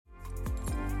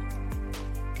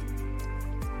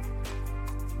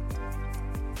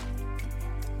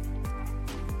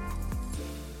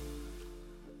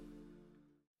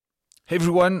Hey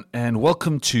everyone, and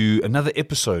welcome to another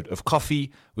episode of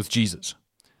Coffee with Jesus.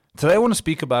 Today I want to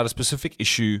speak about a specific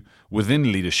issue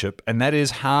within leadership, and that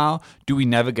is how do we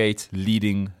navigate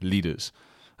leading leaders?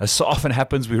 As so often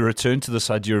happens, we return to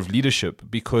this idea of leadership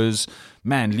because,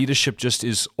 leadership just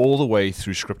is all the way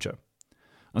through Scripture.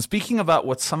 I'm speaking about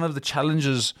what some of the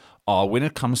challenges are when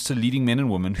it comes to leading men and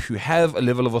women who have a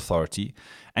level of authority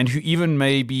and who even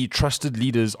may be trusted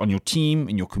leaders on your team,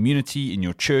 in your community, in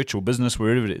your church or business,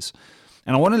 wherever it is.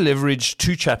 And I want to leverage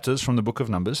two chapters from the book of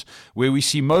Numbers where we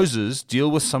see Moses deal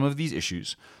with some of these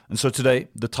issues. And so today,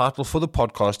 the title for the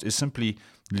podcast is simply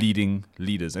Leading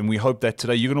Leaders. And we hope that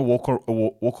today you're going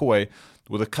to walk away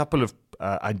with a couple of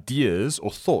ideas or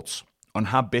thoughts on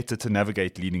how better to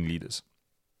navigate leading leaders.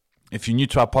 If you're new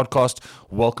to our podcast,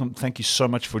 welcome. Thank you so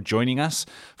much for joining us.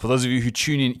 For those of you who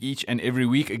tune in each and every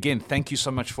week, again, thank you so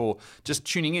much for just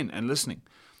tuning in and listening.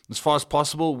 As far as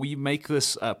possible, we make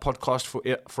this podcast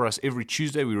for us every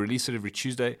Tuesday. We release it every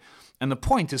Tuesday. And the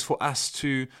point is for us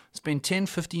to spend 10,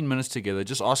 15 minutes together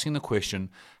just asking the question,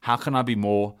 how can I be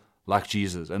more like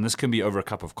Jesus? And this can be over a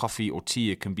cup of coffee or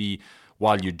tea. It can be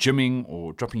while you're gymming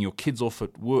or dropping your kids off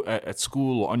at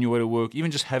school or on your way to work, even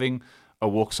just having a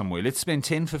walk somewhere. Let's spend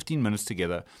 10, 15 minutes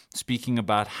together speaking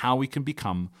about how we can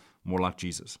become more like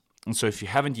Jesus. And so if you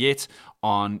haven't yet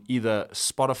on either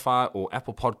Spotify or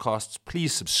Apple Podcasts,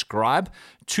 please subscribe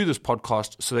to this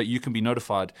podcast so that you can be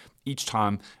notified each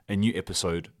time a new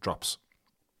episode drops.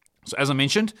 So as I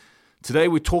mentioned, today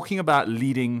we're talking about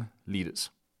leading leaders.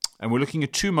 And we're looking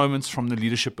at two moments from the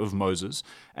leadership of Moses.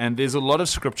 And there's a lot of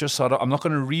scripture, so I'm not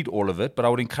going to read all of it, but I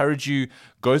would encourage you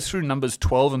go through Numbers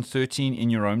 12 and 13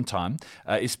 in your own time,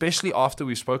 especially after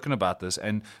we've spoken about this,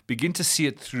 and begin to see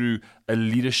it through a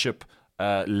leadership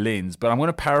lens. But I'm going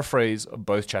to paraphrase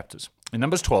both chapters. In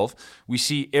Numbers 12, we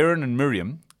see Aaron and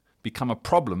Miriam become a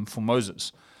problem for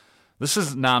Moses. This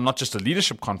is now not just a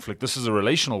leadership conflict, this is a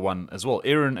relational one as well.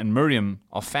 Aaron and Miriam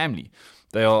are family.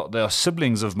 They are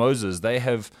siblings of Moses. They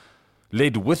have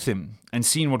led with him and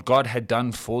seen what God had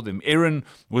done for them. Aaron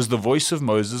was the voice of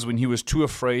Moses when he was too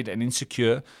afraid and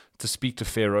insecure to speak to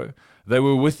Pharaoh. They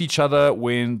were with each other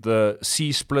when the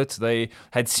sea split. They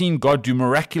had seen God do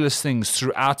miraculous things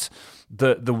throughout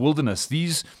the wilderness.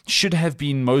 These should have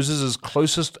been Moses'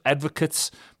 closest advocates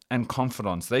and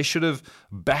confidants. They should have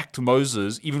backed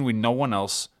Moses even when no one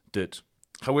else did.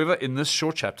 However, in this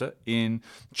short chapter, in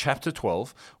chapter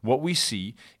 12, what we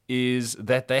see is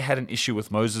that they had an issue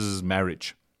with Moses'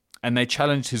 marriage, and they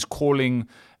challenged his calling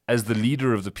as the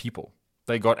leader of the people.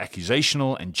 They got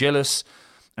accusational and jealous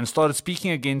and started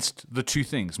speaking against the two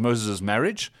things, Moses'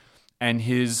 marriage and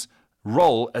his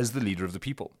role as the leader of the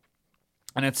people.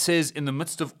 And it says, in the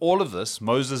midst of all of this,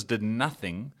 Moses did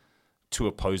nothing to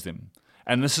oppose them.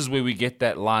 And this is where we get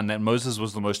that line that Moses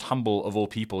was the most humble of all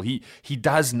people. He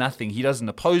does nothing. He doesn't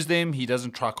oppose them. He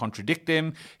doesn't try to contradict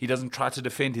them. He doesn't try to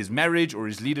defend his marriage or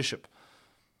his leadership.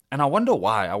 And I wonder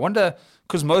why. I wonder,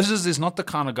 because Moses is not the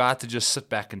kind of guy to just sit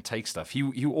back and take stuff.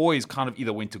 He always kind of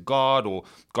either went to God or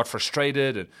got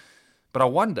frustrated. But I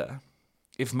wonder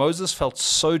if Moses felt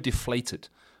so deflated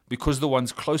because the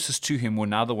ones closest to him were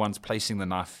now the ones placing the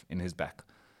knife in his back.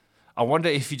 I wonder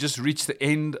if he just reached the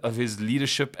end of his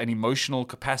leadership and emotional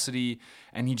capacity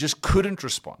and he just couldn't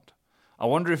respond. I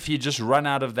wonder if he had just run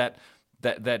out of that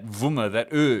vuma, that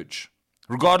urge.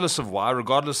 Regardless of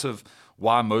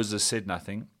why Moses said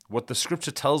nothing, what the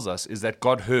scripture tells us is that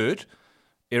God heard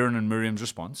Aaron and Miriam's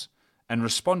response and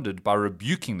responded by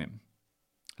rebuking them.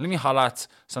 Let me highlight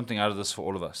something out of this for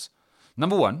all of us.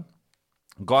 Number one,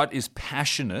 God is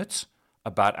passionate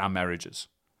about our marriages.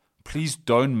 Please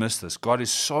don't miss this. God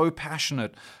is so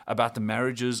passionate about the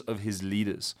marriages of his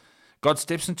leaders. God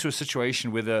steps into a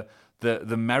situation where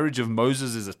the marriage of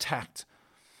Moses is attacked,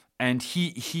 and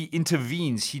he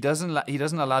intervenes. He doesn't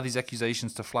allow these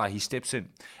accusations to fly. He steps in.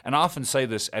 And I often say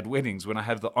this at weddings when I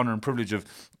have the honor and privilege of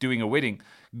doing a wedding.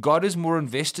 God is more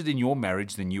invested in your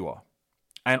marriage than you are.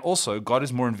 And also, God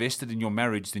is more invested in your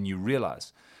marriage than you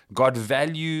realize. God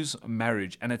values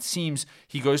marriage, and it seems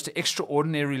he goes to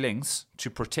extraordinary lengths to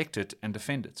protect it and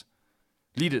defend it.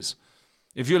 Leaders,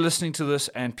 if you're listening to this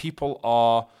and people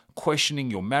are questioning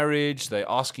your marriage, they're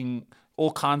asking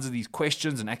all kinds of these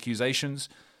questions and accusations,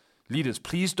 leaders,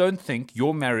 please don't think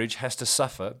your marriage has to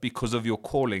suffer because of your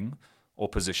calling or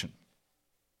position.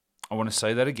 I want to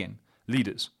say that again.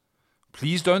 Leaders,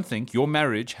 please don't think your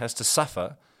marriage has to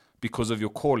suffer because of your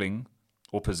calling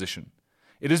or position.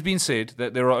 It has been said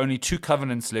that there are only two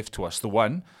covenants left to us. The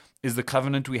one is the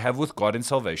covenant we have with God in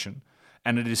salvation,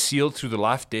 and it is sealed through the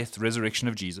life, death, resurrection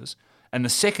of Jesus. And the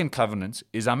second covenant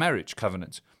is our marriage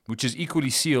covenant, which is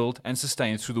equally sealed and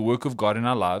sustained through the work of God in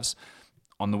our lives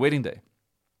on the wedding day.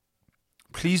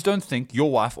 Please don't think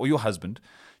your wife or your husband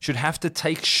should have to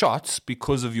take shots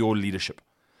because of your leadership.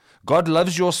 God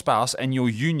loves your spouse and your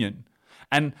union.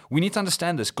 And we need to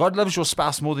understand this. God loves your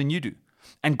spouse more than you do.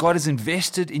 And God is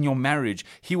invested in your marriage.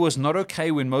 He was not okay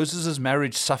when Moses'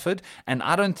 marriage suffered. And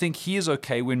I don't think he is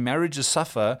okay when marriages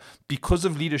suffer because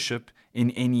of leadership in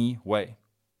any way.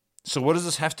 So what does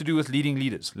this have to do with leading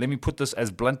leaders? Let me put this as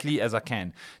bluntly as I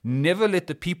can. Never let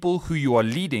the people who you are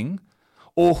leading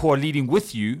or who are leading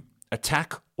with you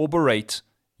attack or berate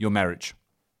your marriage.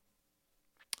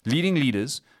 Leading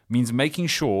leaders means making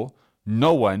sure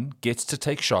no one gets to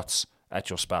take shots at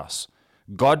your spouse.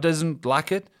 God doesn't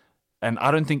like it, and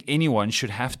I don't think anyone should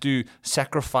have to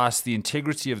sacrifice the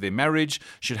integrity of their marriage,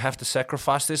 should have to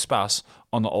sacrifice their spouse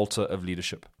on the altar of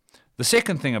leadership. The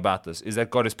second thing about this is that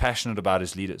God is passionate about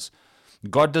his leaders.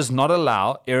 God does not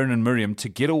allow Aaron and Miriam to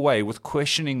get away with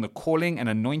questioning the calling and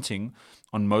anointing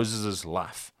on Moses'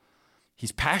 life.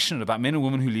 He's passionate about men and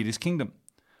women who lead his kingdom.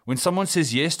 When someone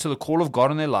says yes to the call of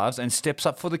God in their lives and steps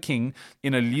up for the king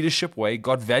in a leadership way,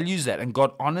 God values that and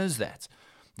God honors that.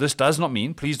 This does not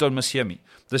mean, please don't mishear me,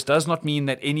 this does not mean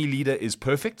that any leader is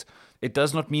perfect. It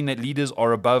does not mean that leaders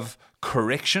are above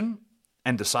correction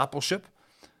and discipleship.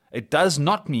 It does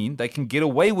not mean they can get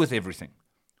away with everything.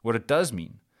 What it does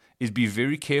mean is be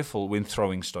very careful when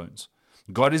throwing stones.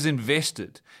 God is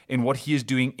invested in what he is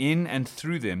doing in and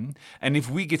through them. And if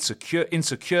we get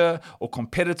insecure or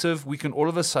competitive, we can all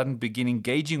of a sudden begin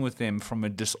engaging with them from a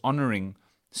dishonoring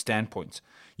standpoint.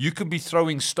 You could be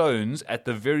throwing stones at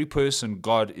the very person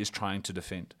God is trying to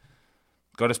defend.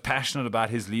 God is passionate about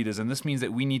his leaders, and this means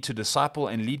that we need to disciple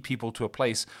and lead people to a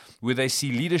place where they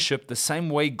see leadership the same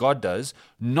way God does,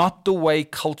 not the way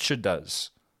culture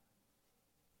does.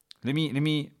 Let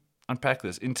me unpack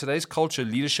this. In today's culture,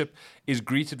 leadership is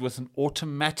greeted with an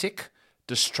automatic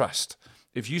distrust.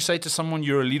 If you say to someone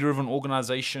you're a leader of an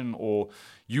organization, or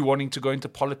you wanting to go into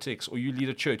politics, or you lead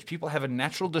a church, people have a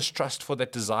natural distrust for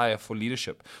that desire for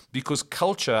leadership, because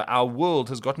culture, our world,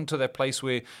 has gotten to that place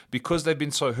where, because they've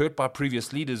been so hurt by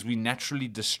previous leaders, we naturally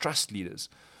distrust leaders.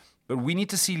 But we need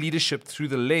to see leadership through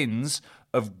the lens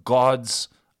of God's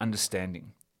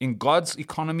understanding. In God's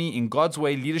economy, in God's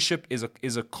way, leadership is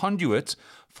a conduit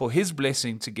for his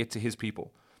blessing to get to his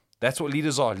people. That's what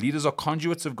leaders are. Leaders are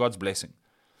conduits of God's blessing.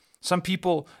 Some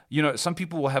people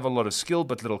will have a lot of skill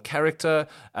but little character,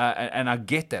 and I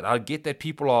get that. I get that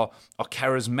people are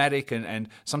charismatic, and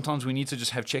sometimes we need to just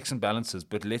have checks and balances,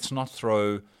 but let's not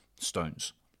throw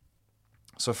stones.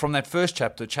 So from that first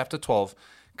chapter, chapter 12,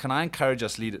 can I encourage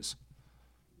us leaders?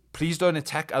 Please don't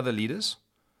attack other leaders.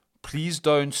 Please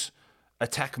don't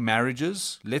attack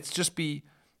marriages. Let's just be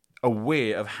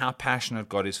aware of how passionate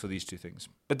God is for these two things.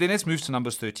 But then let's move to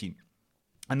Numbers 13.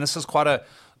 And this is quite a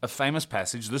famous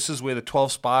passage. This is where the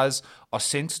 12 spies are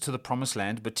sent to the promised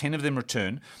land, but 10 of them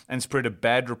return and spread a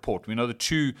bad report. We know the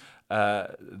two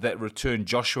that return,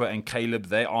 Joshua and Caleb,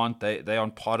 they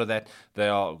aren't part of that. They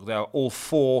are all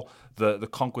for the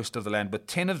conquest of the land. But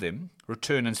 10 of them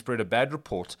return and spread a bad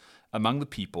report among the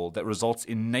people that results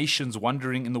in nations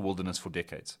wandering in the wilderness for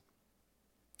decades.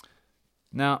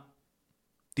 Now,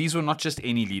 these were not just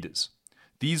any leaders.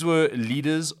 These were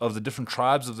leaders of the different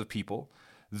tribes of the people.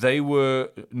 They were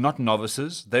not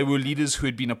novices. They were leaders who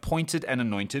had been appointed and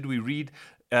anointed. We read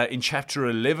in chapter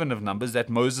 11 of Numbers that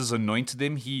Moses anointed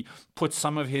them. He put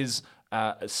some of his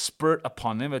spirit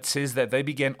upon them. It says that they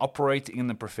began operating in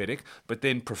the prophetic, but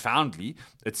then profoundly,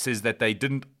 it says that they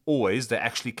didn't always. They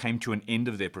actually came to an end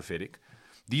of their prophetic.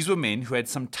 These were men who had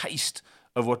some taste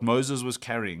of what Moses was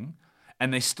carrying,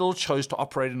 and they still chose to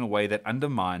operate in a way that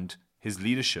undermined his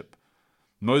leadership.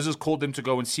 Moses called them to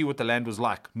go and see what the land was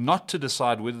like, not to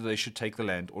decide whether they should take the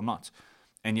land or not.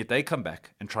 And yet they come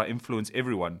back and try to influence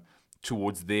everyone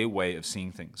towards their way of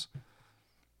seeing things.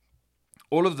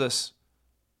 All of this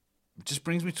just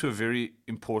brings me to a very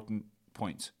important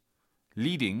point.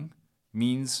 Leading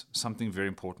means something very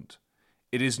important.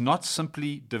 It is not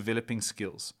simply developing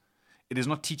skills. It is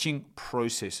not teaching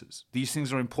processes. These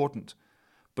things are important.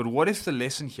 But what if the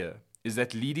lesson here is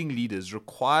that leading leaders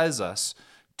requires us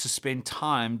to spend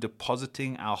time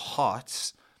depositing our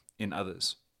hearts in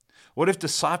others? What if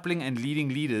discipling and leading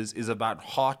leaders is about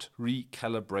heart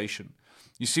recalibration?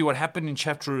 You see, what happened in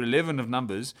chapter 11 of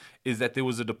Numbers is that there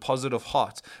was a deposit of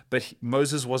heart, but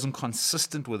Moses wasn't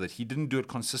consistent with it. He didn't do it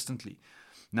consistently.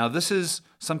 Now, this is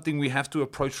something we have to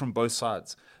approach from both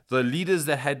sides. The leaders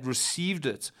that had received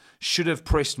it should have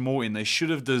pressed more in. They should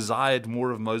have desired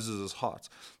more of Moses' heart.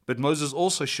 But Moses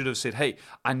also should have said, hey,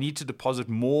 I need to deposit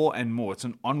more and more. It's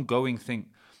an ongoing thing.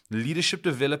 Leadership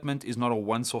development is not a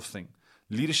once-off thing.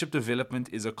 Leadership development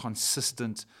is a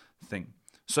consistent thing.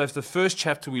 So if the first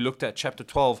chapter we looked at, chapter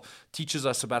 12, teaches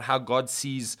us about how God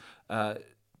sees the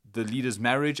leader's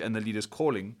marriage and the leader's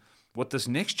calling, what this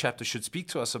next chapter should speak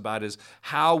to us about is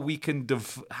how we can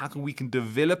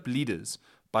develop leaders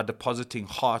by depositing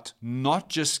heart, not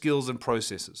just skills and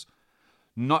processes.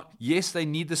 Yes, they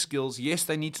need the skills. Yes,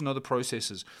 they need to know the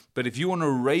processes. But if you want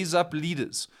to raise up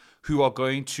leaders who are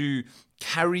going to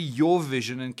carry your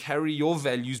vision and carry your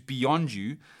values beyond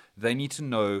you, they need to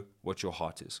know what your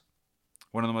heart is.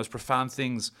 One of the most profound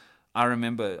things I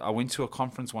remember, I went to a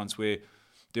conference once where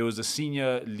there was a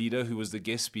senior leader who was the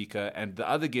guest speaker, and the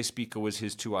other guest speaker was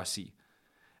his 2RC.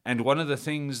 And one of the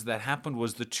things that happened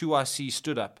was the 2RC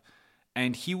stood up,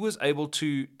 and he was able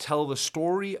to tell the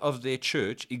story of their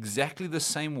church exactly the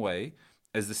same way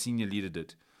as the senior leader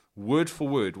did. Word for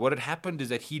word. What had happened is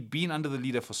that he'd been under the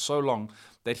leader for so long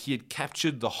that he had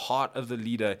captured the heart of the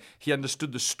leader. He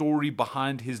understood the story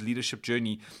behind his leadership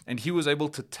journey, and he was able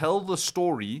to tell the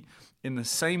story in the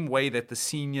same way that the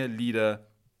senior leader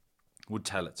would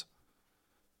tell it.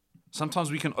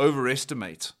 Sometimes we can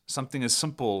overestimate something as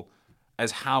simple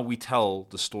as how we tell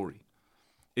the story.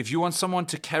 If you want someone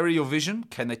to carry your vision,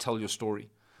 can they tell your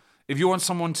story? If you want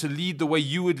someone to lead the way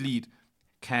you would lead,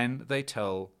 can they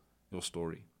tell your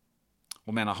story?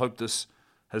 Well, man, I hope this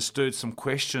has stirred some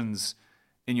questions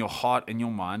in your heart and your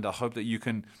mind. I hope that you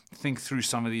can think through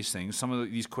some of these things. Some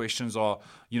of these questions are,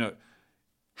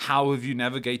 how have you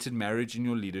navigated marriage in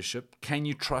your leadership? Can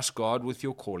you trust God with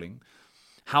your calling?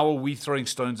 How are we throwing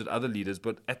stones at other leaders?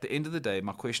 But at the end of the day,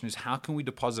 my question is, how can we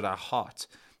deposit our heart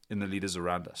in the leaders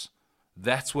around us?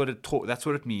 That's what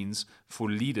it means for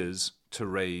leaders to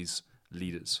raise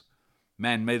leaders.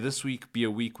 Man, may this week be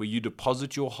a week where you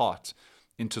deposit your heart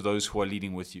into those who are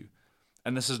leading with you.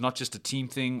 And this is not just a team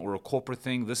thing or a corporate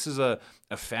thing. This is a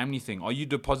family thing. Are you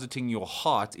depositing your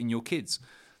heart in your kids?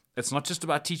 It's not just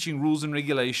about teaching rules and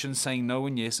regulations, saying no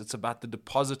and yes. It's about the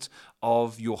deposit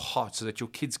of your heart so that your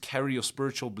kids carry your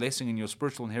spiritual blessing and your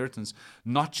spiritual inheritance,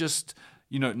 not just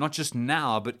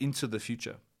now, but into the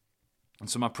future. And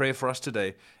so my prayer for us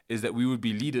today is that we would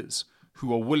be leaders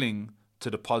who are willing to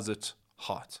deposit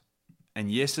heart. And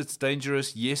yes, it's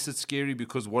dangerous. Yes, it's scary,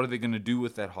 because what are they going to do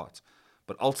with that heart?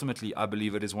 But ultimately, I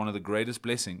believe it is one of the greatest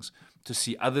blessings to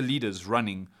see other leaders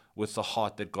running with the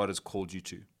heart that God has called you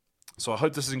to. So I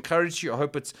hope this has encouraged you. I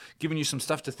hope it's given you some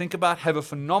stuff to think about. Have a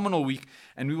phenomenal week,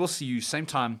 and we will see you same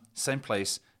time, same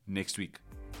place next week.